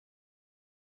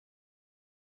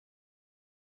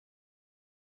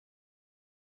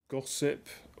Gossip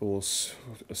or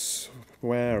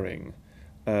swearing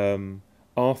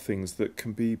are things that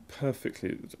can be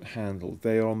perfectly handled.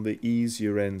 They are on the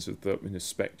easier ends of the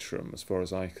spectrum, as far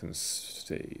as I can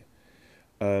see.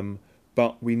 Um,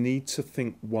 but we need to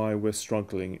think why we're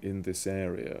struggling in this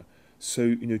area.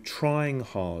 So, trying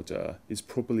harder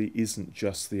probably isn't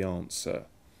just the answer.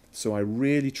 So I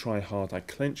really try hard. I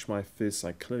clench my fists,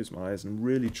 I close my eyes, and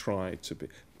really try to be.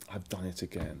 I've done it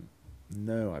again.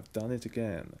 No, I've done it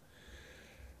again.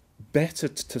 Better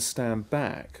to stand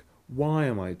back. Why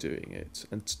am I doing it?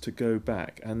 And to go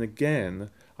back. And again,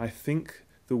 I think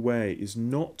the way is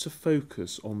not to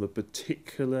focus on the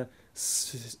particular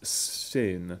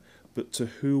sin, but to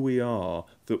who we are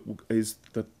that is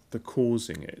the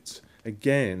causing it.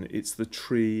 Again, it's the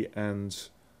tree and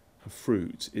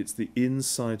fruit. It's the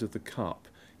inside of the cup.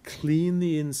 Clean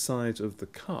the inside of the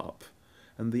cup,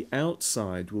 and the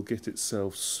outside will get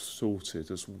itself sorted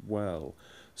as well.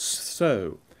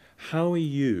 So, how are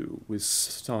you with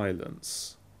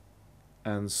silence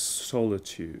and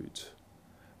solitude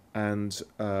and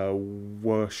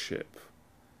worship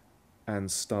and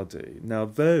study? Now,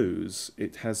 those,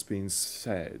 it has been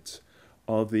said,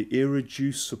 are the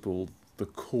irreducible, the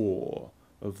core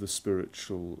of the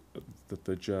spiritual,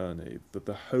 the journey, that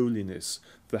the holiness,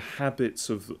 the habits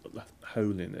of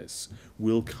holiness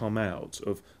will come out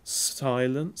of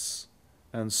silence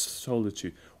and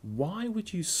solitude. Why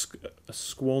would you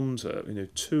squander,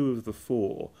 two of the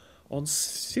four on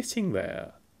sitting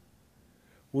there?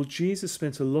 Well, Jesus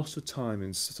spent a lot of time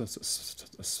in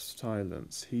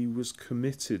silence. He was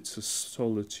committed to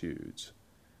solitude.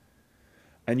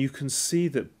 And you can see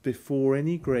that before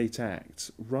any great act,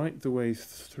 right the way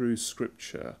through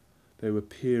Scripture, there were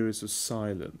periods of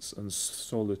silence and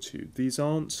solitude. These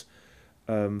aren't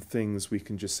things we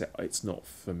can just say, oh, it's not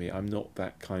for me, I'm not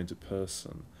that kind of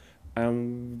person.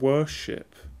 And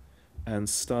worship and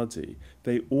study,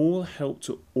 they all help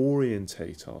to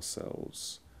orientate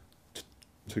ourselves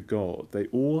to God. They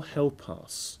all help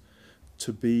us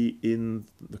to be in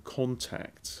the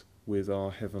contact with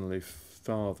our Heavenly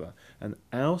Father. And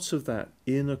out of that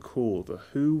inner core, the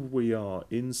who we are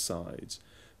inside,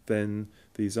 then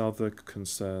these other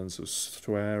concerns of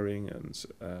swearing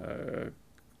and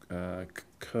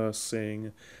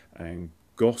cursing and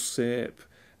gossip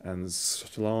and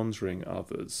slandering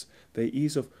others, they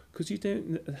ease off because you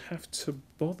don't have to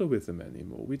bother with them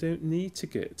anymore. We don't need to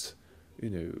get,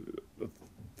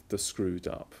 the screwed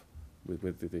up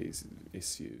with these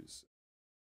issues.